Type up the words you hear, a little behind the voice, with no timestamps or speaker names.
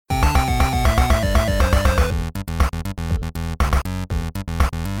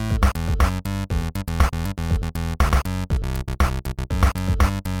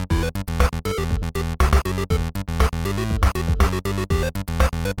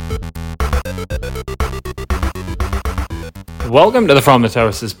Welcome to the From the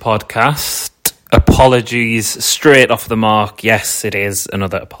Terraces podcast. Apologies straight off the mark. Yes, it is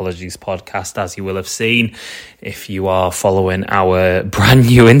another Apologies podcast, as you will have seen if you are following our brand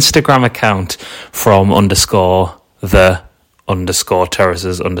new Instagram account from _the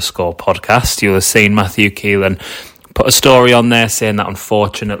 _terraces _podcast. You'll have seen Matthew Keelan put a story on there saying that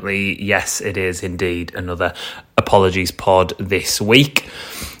unfortunately, yes, it is indeed another Apologies pod this week.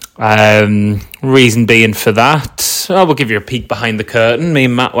 Reason being for that, we'll give you a peek behind the curtain. Me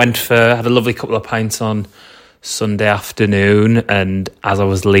and Matt had a lovely couple of pints on Sunday afternoon, and as I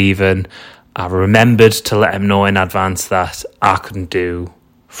was leaving, I remembered to let him know in advance that I couldn't do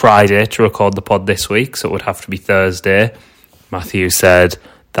Friday to record the pod this week, so it would have to be Thursday. Matthew said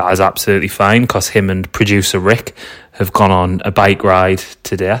that is absolutely fine because him and producer Rick have gone on a bike ride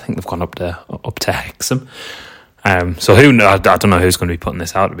today. I think they've gone up to Hexham. So who knows? I don't know who's going to be putting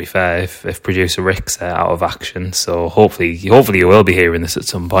this out, to be fair, if producer Rick's out of action. So hopefully you will be hearing this at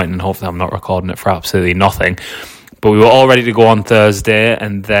some point, and hopefully I'm not recording it for absolutely nothing. But we were all ready to go on Thursday,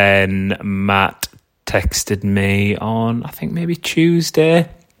 and then Matt texted me on, I think maybe Tuesday,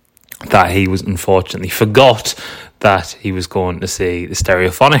 that he was unfortunately forgot that he was going to see the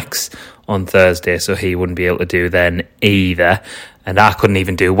Stereophonics on Thursday, so he wouldn't be able to do then either. And I couldn't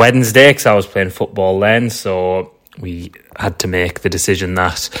even do Wednesday because I was playing football then, so we had to make the decision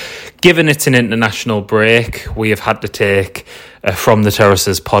that, given it's an international break, we have had to take From the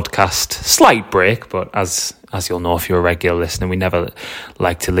Terraces podcast slight break, but as you'll know if you're a regular listener, we never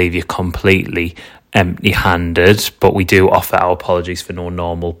like to leave you completely empty-handed, but we do offer our apologies for no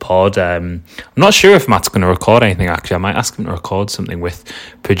normal pod. I'm not sure if Matt's going to record anything, actually. I might ask him to record something with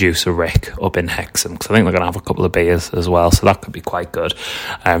producer Rick up in Hexham, because I think they're going to have a couple of beers as well, so that could be quite good.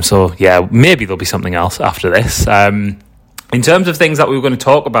 So yeah, maybe there'll be something else after this. In terms of things that we were going to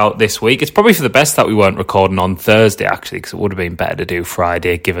talk about this week, it's probably for the best that we weren't recording on Thursday, actually, because it would have been better to do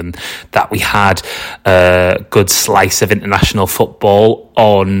Friday, given that we had a good slice of international football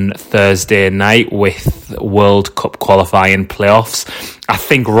on Thursday night with World Cup qualifying playoffs. I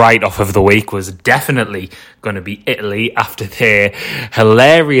think right off of the week was definitely going to be Italy after they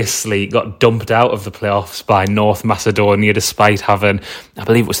hilariously got dumped out of the playoffs by North Macedonia, despite having, I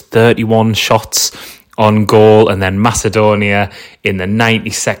believe it was 31 shots on goal, and then Macedonia in the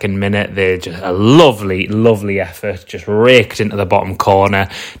 92nd minute, they just a lovely effort, just raked into the bottom corner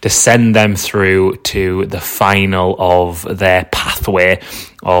to send them through to the final of their pathway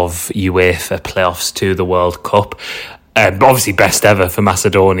of UEFA playoffs to the World Cup. Obviously best ever for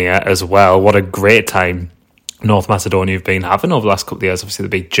Macedonia as well. What a great time North Macedonia have been having over the last couple of years. Obviously,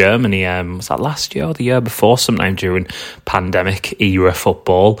 they beat Germany, was that last year or the year before, sometime during pandemic-era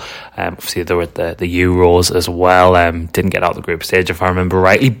football. Obviously, they were at the Euros as well. Didn't get out of the group stage, if I remember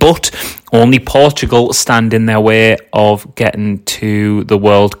rightly, but only Portugal stand in their way of getting to the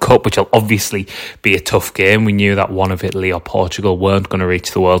World Cup, which will obviously be a tough game. We knew that one of Italy or Portugal weren't going to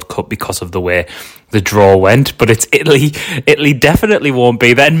reach the World Cup because of the way the draw went, but it's Italy. Italy definitely won't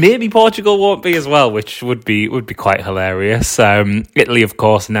be there, and maybe Portugal won't be as well, which would be quite hilarious. Italy, of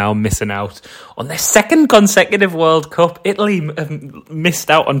course, now missing out on their second consecutive World Cup. Italy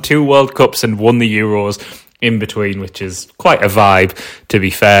missed out on 2 World Cups and won the Euros in between, which is quite a vibe, to be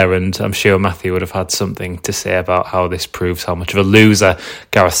fair, and I'm sure Matthew would have had something to say about how this proves how much of a loser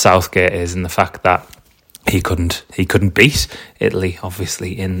Gareth Southgate is, and the fact that he couldn't beat Italy,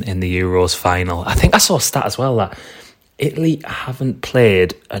 obviously, in the Euros final. I think I saw a stat as well that Italy haven't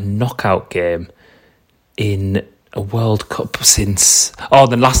played a knockout game in a World Cup since...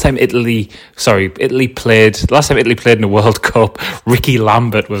 the last time Italy played in a World Cup, Ricky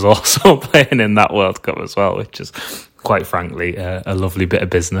Lambert was also playing in that World Cup as well, which is quite frankly a lovely bit of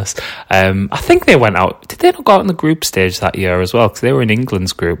business. I think they went out... Did they not go out in the group stage that year as well? Because they were in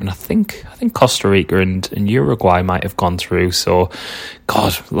England's group, and I think Costa Rica and Uruguay might have gone through. So,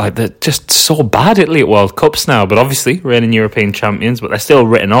 God, like, they're just so bad, Italy, at World Cups now. But obviously, reigning European champions, but they're still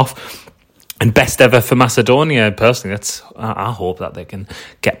written off. And best ever for Macedonia, personally. I hope that they can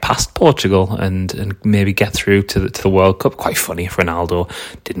get past Portugal and maybe get through to the World Cup. Quite funny if Ronaldo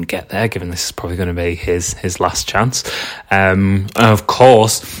didn't get there, given this is probably going to be his last chance. And of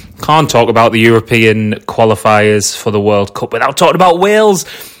course, can't talk about the European qualifiers for the World Cup without talking about Wales.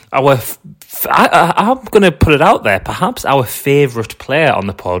 I'm going to put it out there, perhaps our favourite player on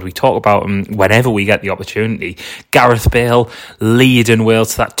the pod. We talk about him whenever we get the opportunity. Gareth Bale leading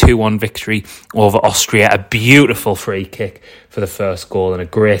Wales to that 2-1 victory over Austria. A beautiful free kick for the first goal and a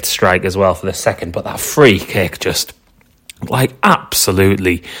great strike as well for the second. But that free kick just, like,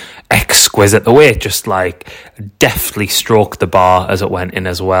 absolutely exquisite. The way it just, like, deftly stroked the bar as it went in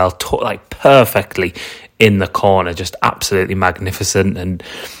as well. Like, perfectly in the corner, just absolutely magnificent. And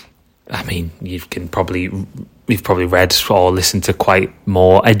I mean, you've probably read or listened to quite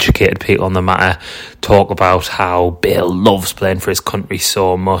more educated people on the matter talk about how Bale loves playing for his country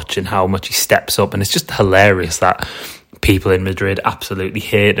so much and how much he steps up, and it's just hilarious that people in Madrid absolutely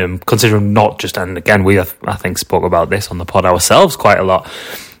hate him, considering not just, and again, we have, I think, spoke about this on the pod ourselves quite a lot,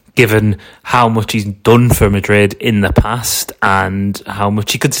 given how much he's done for Madrid in the past and how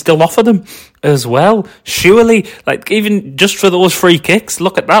much he could still offer them as well. Surely, like, even just for those free kicks,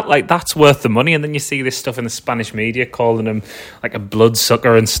 look at that, like, that's worth the money. And then you see this stuff in the Spanish media calling him like a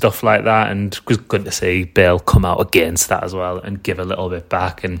bloodsucker and stuff like that, and it was good to see Bale come out against that as well and give a little bit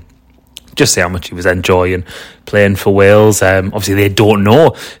back and just see how much he was enjoying playing for Wales. Obviously, they don't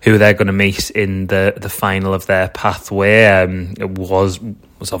know who they're going to meet in the final of their pathway. It was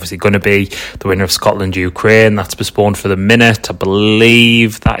obviously going to be the winner of Scotland-Ukraine. That's postponed for the minute. I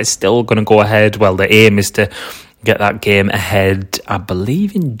believe that is still going to go ahead. Well, the aim is to get that game ahead, I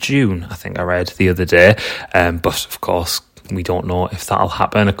believe, in June, I think I read the other day. But, of course, we don't know if that'll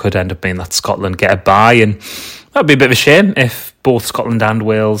happen. It could end up being that Scotland get a bye, and that'd be a bit of a shame if both Scotland and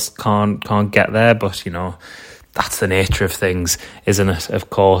Wales can't get there. But, you know, that's the nature of things, isn't it? Of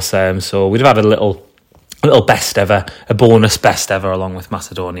course. So we'd have had a little best ever, a bonus best ever, along with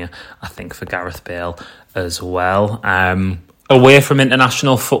Macedonia, I think, for Gareth Bale as well. Away from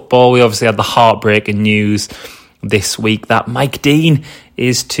international football, we obviously had the heartbreaking news this week that Mike Dean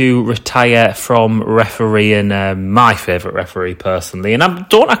is to retire from refereeing, my favourite referee personally. And I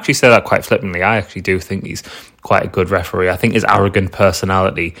don't actually say that quite flippantly. I actually do think he's quite a good referee. I think his arrogant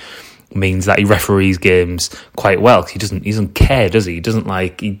personality means that he referees games quite well. He doesn't care, does he? He doesn't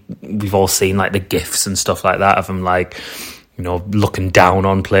we've all seen like the GIFs and stuff like that of him, like, you know, looking down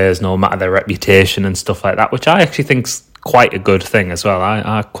on players no matter their reputation and stuff like that, which I actually think's quite a good thing as well.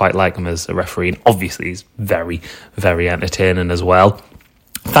 I quite like him as a referee, and obviously he's very, very entertaining as well.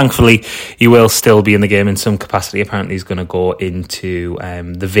 Thankfully, he will still be in the game in some capacity. Apparently, he's going to go into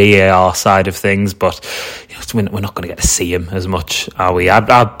the VAR side of things, but you know, we're not going to get to see him as much, are we? I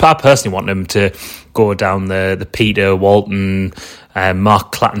personally want him to go down the Peter Walton,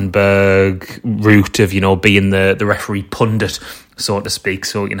 Mark Clattenburg route of, you know, being the referee pundit, so to speak,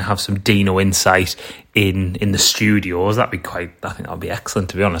 so you can have some Dino insight in the studios. I think that'd be excellent,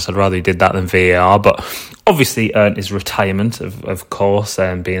 to be honest. I'd rather he did that than VAR, but obviously earned his retirement, of course,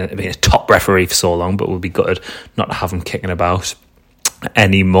 being a top referee for so long, but we'll be gutted not to have him kicking about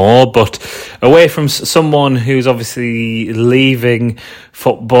anymore. But away from someone who's obviously leaving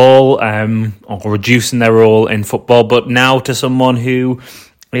football, or reducing their role in football, but now to someone who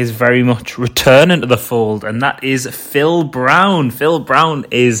is very much returning to the fold, and that is Phil Brown. Phil Brown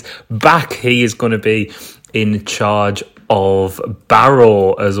is back. He is going to be in charge of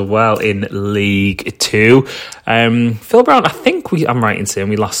Barrow as well in League Two. Phil Brown, I think I'm right in saying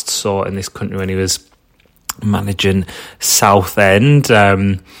we last saw in this country when he was managing Southend.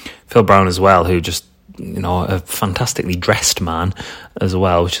 Phil Brown as well, who just, you know, a fantastically dressed man as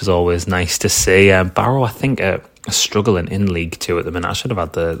well, which is always nice to see. Barrow, I think, are struggling in League Two at the minute. I should have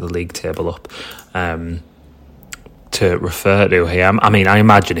had the league table up to refer to here. I mean, I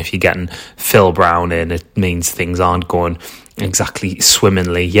imagine if you're getting Phil Brown in, it means things aren't going exactly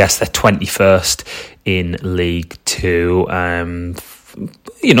swimmingly. Yes, they're 21st in League Two.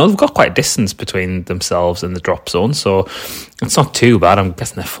 You know, they've got quite a distance between themselves and the drop zone, so it's not too bad. I'm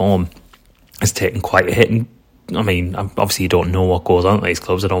guessing their form has taken quite a hit. And I mean, obviously you don't know what goes on at these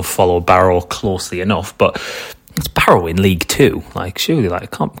clubs. I don't follow Barrow closely enough, but it's Barrow in League Two. Like, surely, like,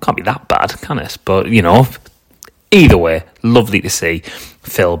 it can't be that bad, can it? But, you know, either way, lovely to see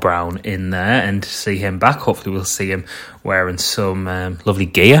Phil Brown in there and to see him back. Hopefully we'll see him wearing some lovely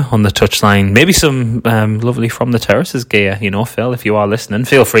gear on the touchline. Maybe some lovely From the Terraces gear, you know, Phil, if you are listening.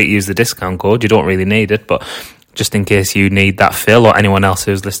 Feel free to use the discount code. You don't really need it, but just in case you need that, Phil, or anyone else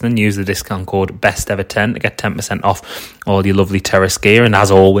who's listening, use the discount code BESTEVER10 to get 10% off all your lovely terrace gear. And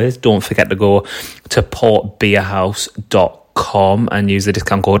as always, don't forget to go to portbeerhouse.com and use the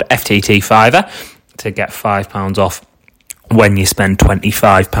discount code FTT5 to get £5 off when you spend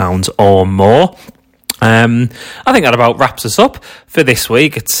 £25 or more. I think that about wraps us up for this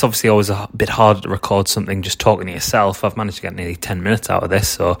week. It's obviously always a bit harder to record something just talking to yourself. I've managed to get nearly 10 minutes out of this,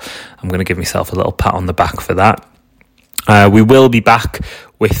 so I'm going to give myself a little pat on the back for that. We will be back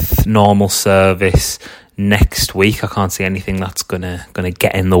with normal service next week. I can't see anything that's gonna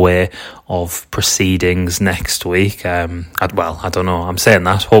get in the way of proceedings next week. I don't know. I'm saying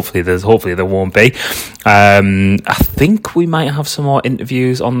that. Hopefully there won't be. I think we might have some more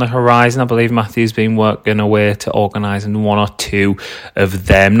interviews on the horizon. I believe Matthew's been working away to organising one or two of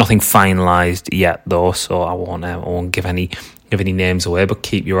them. Nothing finalised yet though, so I won't give any names away, but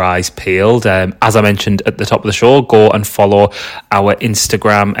keep your eyes peeled. As I mentioned at the top of the show, go and follow our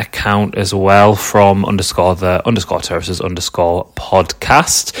Instagram account as well, from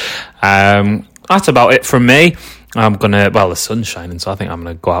 _terraces_podcast. That's about it from me. The sun's shining, so I think I'm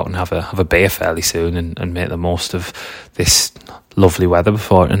gonna go out and have a beer fairly soon and make the most of this lovely weather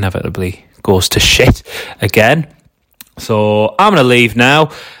before it inevitably goes to shit again. So I'm gonna leave now.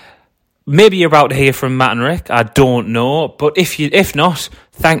 Maybe you're about to hear from Matt and Rick, I don't know, but if not,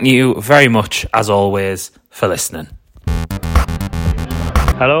 thank you very much as always for listening.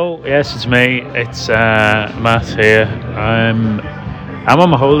 Hello, yes, it's me. It's Matt here. I'm on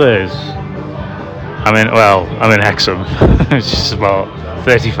my holidays. I'm in Hexham. It's just about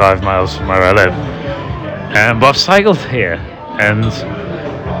 35 miles from where I live. But I've cycled here, and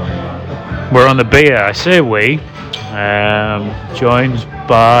we're on the beer. I say we. Joined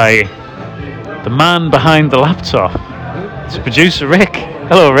by the man behind the laptop. It's producer Rick.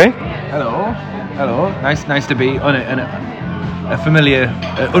 Hello, Rick. Hello. Nice to be on a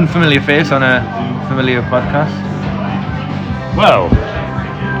unfamiliar face on a familiar podcast. Well,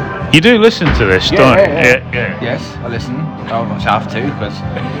 you do listen to this, don't you? Yeah. Yes, I listen. I almost have to because I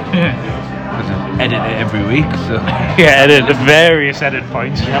edit it every week. So edit the various edit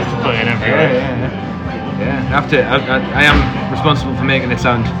points you have to put in every week. Yeah. I am responsible for making it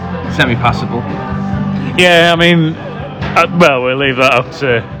sound semi-passable. Yeah, I mean, we'll leave that up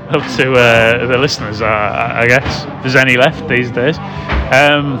to the listeners, I guess. If there's any left these days.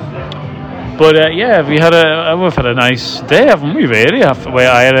 We've had a nice day, haven't we? Really? I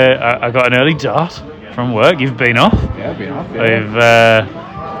got an early dart from work. You've been off. Yeah, I've been off. Yeah.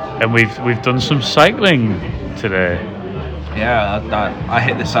 We've done some cycling today. Yeah, I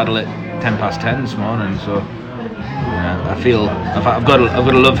hit the saddle at 10:10 this morning, so. I feel I've got a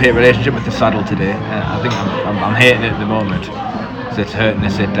love-hate relationship with the saddle today. I think I'm hating it at the moment, so it's hurting to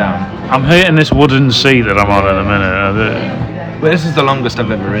sit down. I'm hating this wooden seat that I'm on at the minute. Well, this is the longest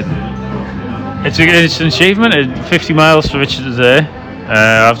I've ever ridden. It's an achievement. 50 miles for Richard today.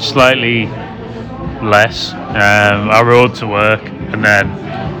 I've slightly less. I rode to work and then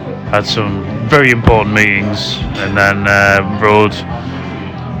had some very important meetings, and then rode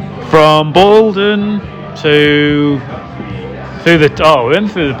from Bolden through the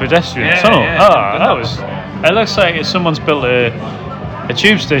pedestrian tunnel. It looks like someone's built a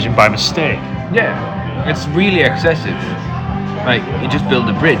tube station by mistake. Yeah, it's really excessive. Like, you just build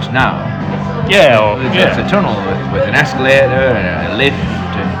a bridge now. It's a tunnel with an escalator and a lift.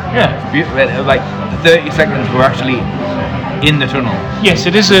 Like 30 seconds we're actually in the tunnel. Yes,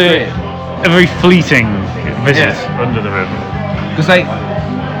 it is a very fleeting visit under the river. Because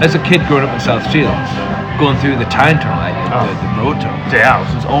as a kid growing up in South Shields, going through the Tyne tunnel, the road tunnel,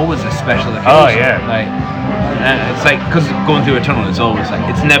 it was always a special occasion. Oh yeah. It's like, because going through a tunnel, it's always like,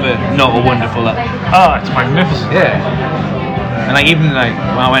 it's never not a wonderful. It's magnificent. Yeah. And even when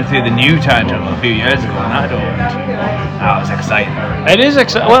I went through the new Tyne tunnel a few years ago, and it was exciting. It is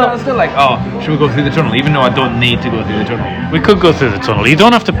exciting. Well, I was still like, should we go through the tunnel? Even though I don't need to go through the tunnel. We could go through the tunnel. You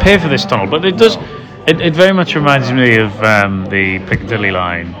don't have to pay for this tunnel, but it does. It very much reminds me of the Piccadilly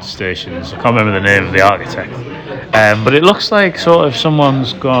line stations. I can't remember the name of the architect, but it looks like sort of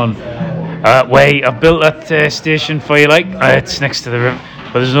someone's gone, wait, I've built that station for you, it's next to the river,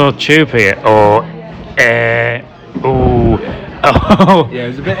 but there's no tube here, Yeah, it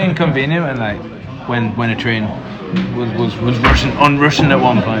was a bit inconvenient when a train was rushing at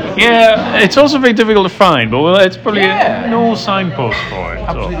one point. Yeah, it's also very difficult to find, but it's probably no signpost for it.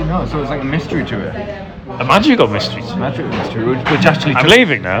 Absolutely not. So it's like a mystery to it. A magical mystery. Which actually I'm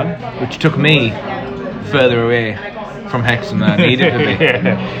leaving now. Which took me further away from Hexham than I needed to be.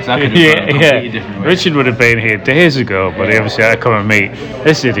 So I could have gone a completely different way. Richard would have been here days ago, but he obviously had to come and meet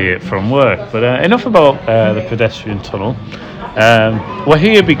this idiot from work. But enough about the pedestrian tunnel. We're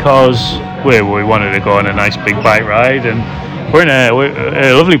here because we wanted to go on a nice big bike ride, and we're in a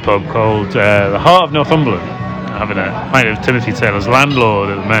lovely pub called the Heart of Northumberland, having a pint of Timothy Taylor's Landlord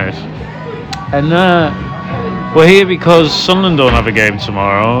at the minute. And we're here because Sunderland don't have a game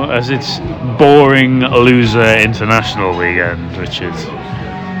tomorrow, as it's boring loser international weekend, Richard.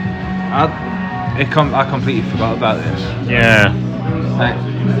 I completely forgot about this. Yeah.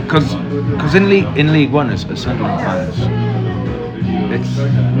 Because in League One, as Sunderland fans, it's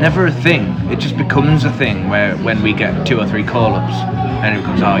never a thing. It just becomes a thing where when we get 2 or 3 call-ups, and it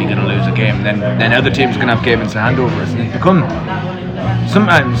becomes, you're going to lose a game, then other teams are going to have games to hand over us, and it's become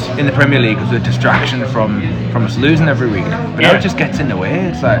sometimes in the Premier League it's a distraction from us losing every week. But now it just gets in the way.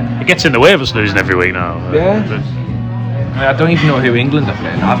 It's like it gets in the way of us losing every week now. I don't even know who England are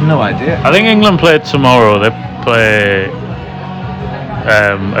playing. I have no idea. I think England play tomorrow. They play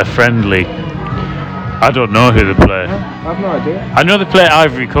a friendly. I don't know who they play. I have no idea. I know they play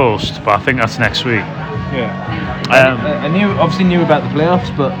Ivory Coast, but I think that's next week. Yeah. I obviously knew about the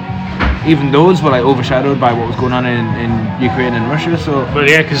playoffs, but even those were like overshadowed by what was going on in Ukraine and Russia. So, but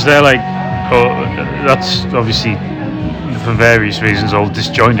yeah, because they're like, that's obviously for various reasons all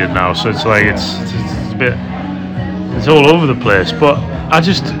disjointed now. So it's like it's a bit, it's all over the place. But I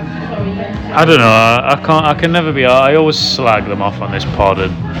don't know. I can never be. I always slag them off on this pod,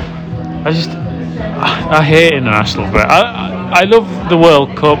 and I hate international break. I love the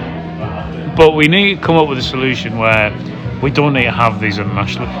World Cup, but we need to come up with a solution where we don't need to have these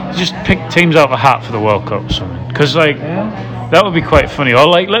international. Just pick teams out of a hat for the World Cup or something. Because that would be quite funny. Or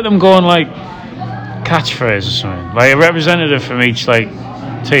like let them go on like catchphrase or something. Like a representative from each like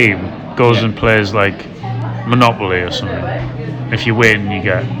team goes and plays like Monopoly or something. If you win, you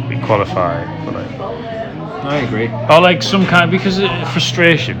qualify. But like, I agree. Or like some kind because of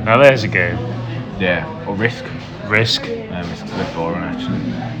frustration. Now there's a game. Yeah. Or Risk. Risk. Risk's a bit boring actually.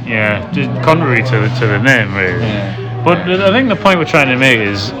 Yeah, just contrary to the name really. Yeah. But I think the point we're trying to make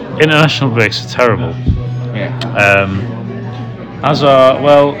is international breaks are terrible. Yeah.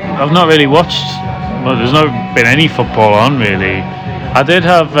 I've not really watched. Well, there's not been any football on really. I did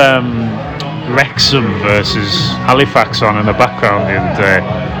have Wrexham versus Halifax on in the background the other day.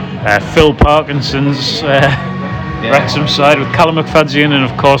 Phil Parkinson's Wrexham side with Callum McFadzean and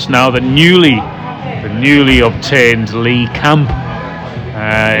of course now the newly obtained Lee Camp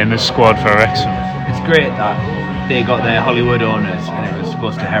in the squad for Wrexham. It's great that they got their Hollywood owners and it was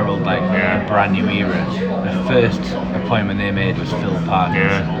supposed to herald like a brand new era. The first appointment they made was Phil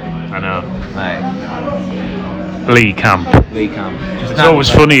Parkinson. Yeah, I know. Like Lee Camp. It's always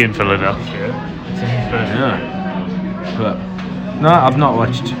funny in Philadelphia. Yeah. But no, I've not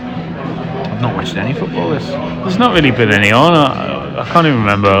watched any football. There's not really been any on. I can't even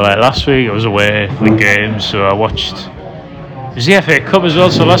remember. Like last week, I was away for the games, so I watched. It was the FA Cup as well.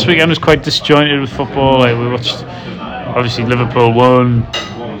 So last weekend was quite disjointed with football. Like we watched, obviously Liverpool won.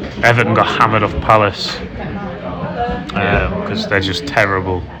 Everton got hammered off Palace because they're just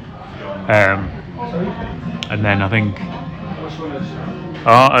terrible. And then I think.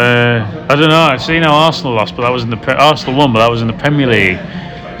 I don't know. I've seen how Arsenal lost, but that was in the Arsenal won, but that was in the Premier League.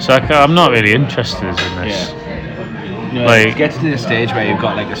 So I'm not really interested in this. Yeah. Like, it gets to the stage where you've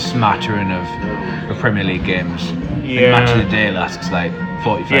got like a smattering of Premier League games. Yeah. Match of the day lasts like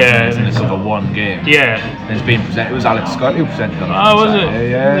 45 minutes and it's over one game. Yeah. And it's being presented. It was Alex Scott who presented it. Oh, was it?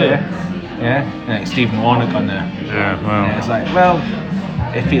 Yeah. And like Stephen Warnock on there. Yeah. Well. And it's like,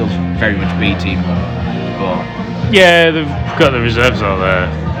 it feels very much B team, but. Yeah, they've got the reserves out there.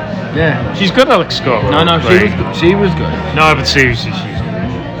 Yeah. She's good, Alex Scott. No, she was good. No, but seriously, she's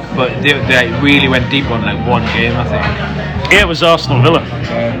good. But they really went deep on like one game, I think. Yeah, it was Arsenal Villa.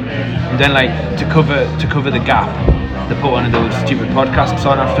 And then like to cover the gap, they put one of those stupid podcasts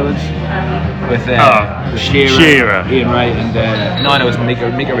on afterwards with Shearer, Ian Wright, and it was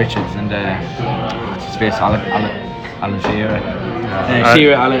Mika Richards and what's his face, Alan Shearer.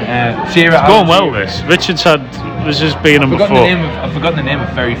 Shearer. Going well. This Richards was just being him before. I've forgotten the name of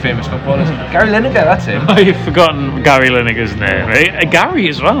very famous footballers. Gary Lineker, that's him. Oh, you've forgotten Gary Lineker's name. Gary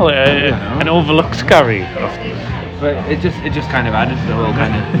as well, an overlooked Gary. But it just kind of added to the whole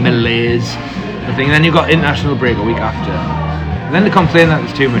kind of malaise the thing. And then you've got international break a week after. And then they complain that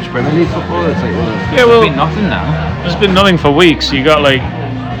there's too much Premier League football. It's like, there's been nothing now. There's been nothing for weeks. You got like.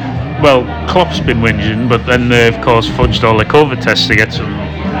 Well, Klopp's been whinging, but then they of course fudged all the COVID tests to get some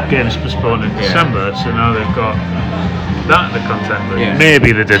games postponed in December, so now they've got that in the content.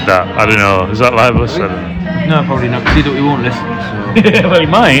 Maybe they did that. I don't know. Is that libelous? No, probably not. Because he won't listen. So. Yeah, well, he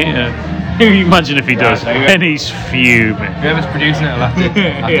might. Imagine if he does. And he's fuming. Whoever's producing it will have to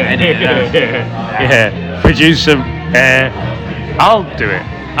edit it out. Yeah. Producer, I'll do it.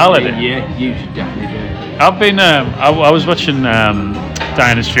 I'll edit. Yeah, you should definitely do it. I've been. I was watching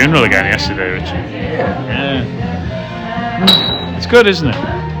Diana's funeral again yesterday, Richard. Yeah. It's good, isn't it?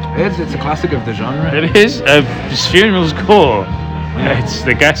 It's a classic of the genre. It is. His funeral's cool. It's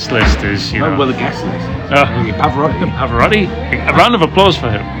the guest list is, Well, the guest list. Pavarotti. A round of applause for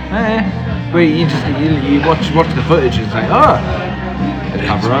him. But you watch the footage and it's like, it's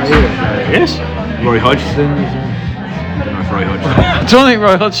Pavarotti. Yes. Roy Hodgson. don't know if Roy Hodgson. I don't think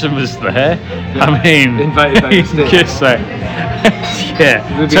Roy Hodgson was there. I mean, Invited by mistake. just like,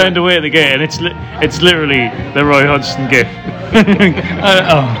 yeah, turned away at the gate, and it's literally the Roy Hodgson gif.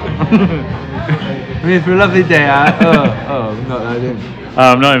 I mean, for a lovely day. I'm not allowed in.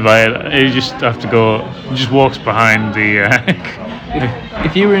 I'm not invited. You just have to go. He just walks behind the.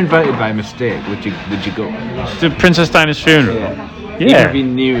 If you were invited by mistake, would you go? To Princess Diana's funeral. Yeah. Yeah. Even if you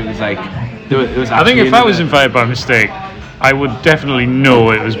knew it was like, it was. I think if I was invited by mistake, I would definitely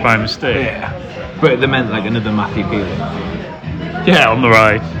know it was by mistake. Yeah. But they meant like another Matthew Keeling. Yeah, on the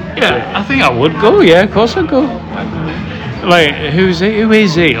right. Yeah, I think I would go. Yeah, of course I'd go. Like, who's he? Who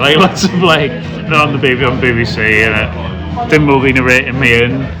is he? Like, lots of like, they're on the BBC, and Dimble narrating me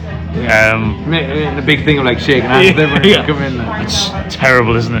in. The big thing of like shaking hands with everyone come in. It's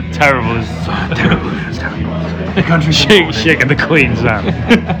terrible, isn't it? Terrible. It's terrible. The country's shaking the Queen's hand.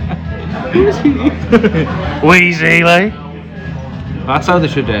 Who's he? Wheezy, like. That's how they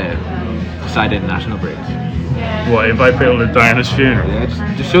should decide international breaks. What, invite people to Diana's funeral? Yeah,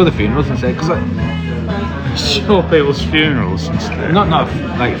 just show the funerals and say, because show people's funerals instead. Not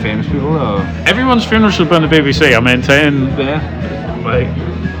like famous people or. Everyone's funeral should be on the BBC. I maintain. Yeah. Like.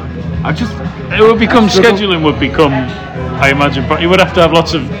 It would become scheduling would become. I imagine, but you would have to have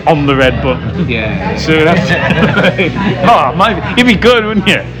lots of on the red button. Yeah. So you'd have to. You'd be good, wouldn't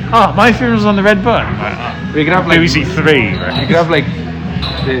you? Oh, my funeral's on the red button. We could have like BBC 3. Right? You could have like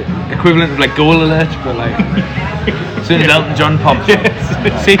the equivalent of like goal alert, but like as soon as Elton John pops up,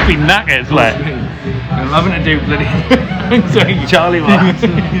 see if he knackers like. I'm having to do bloody Charlie Watts.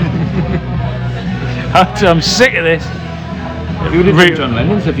 I'm sick of this. You would have done John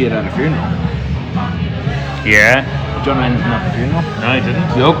Lennon's if he had a funeral. Yeah. John Lennon's not a funeral. No, he didn't.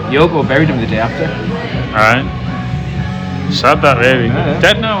 Yoko buried him the day after. Alright. Sad that really. Yeah.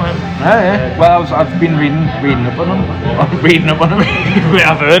 Dead now. Yeah. Well, I've been reading up on him.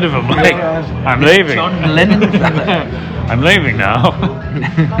 I've heard of him. Like, I'm leaving. John Lennon. I'm leaving now.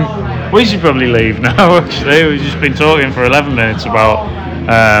 We should probably leave now. Actually, we've just been talking for 11 minutes about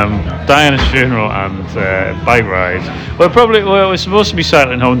Diana's funeral and bike rides. We're supposed to be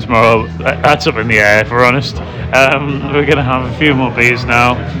sailing home tomorrow. That's up in the air, if we're honest. We're going to have a few more beers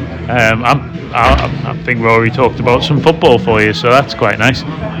now. I think Rory talked about some football for you, so that's quite nice.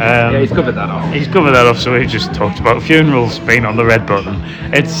 Yeah, he's covered that off. So we just talked about funerals being on the red button.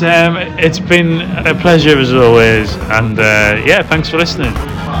 It's been a pleasure as always, and yeah, thanks for listening.